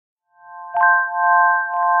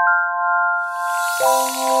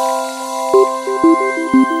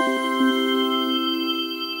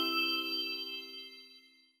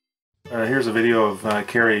Here's a video of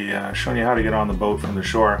Carrie showing you how to get on the boat from the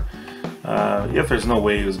shore. If there's no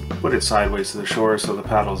waves, put it sideways to the shore so the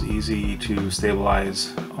paddle's easy to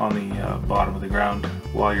stabilize on the bottom of the ground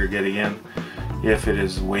while you're getting in. If it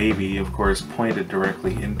is wavy, of course, point it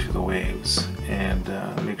directly into the waves and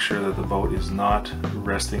make sure that the boat is not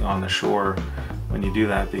resting on the shore when you do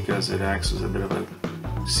that, because it acts as a bit of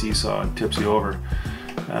a seesaw and tips you over.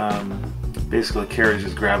 Basically, Carrie's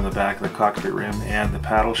just grabbing the back of the cockpit rim and the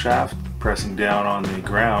paddle shaft, pressing down on the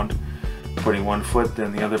ground, putting one foot,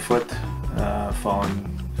 then the other foot,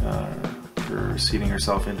 following her, seating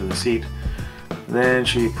herself into the seat. Then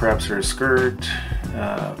she preps her skirt,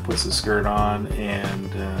 puts the skirt on,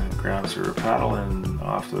 and grabs her paddle, and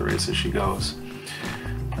off to the races she goes.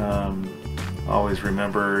 Always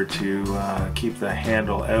remember to keep the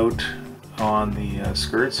handle out on the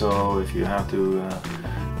skirt, so if you have to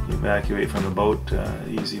evacuate from the boat,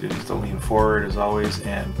 easy to just lean forward as always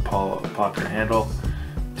and pop your handle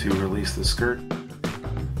to release the skirt.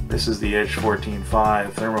 This is the Edge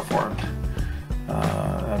 14.5 thermoformed.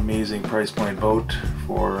 Amazing price point boat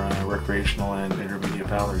for recreational and intermediate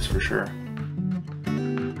paddlers for sure.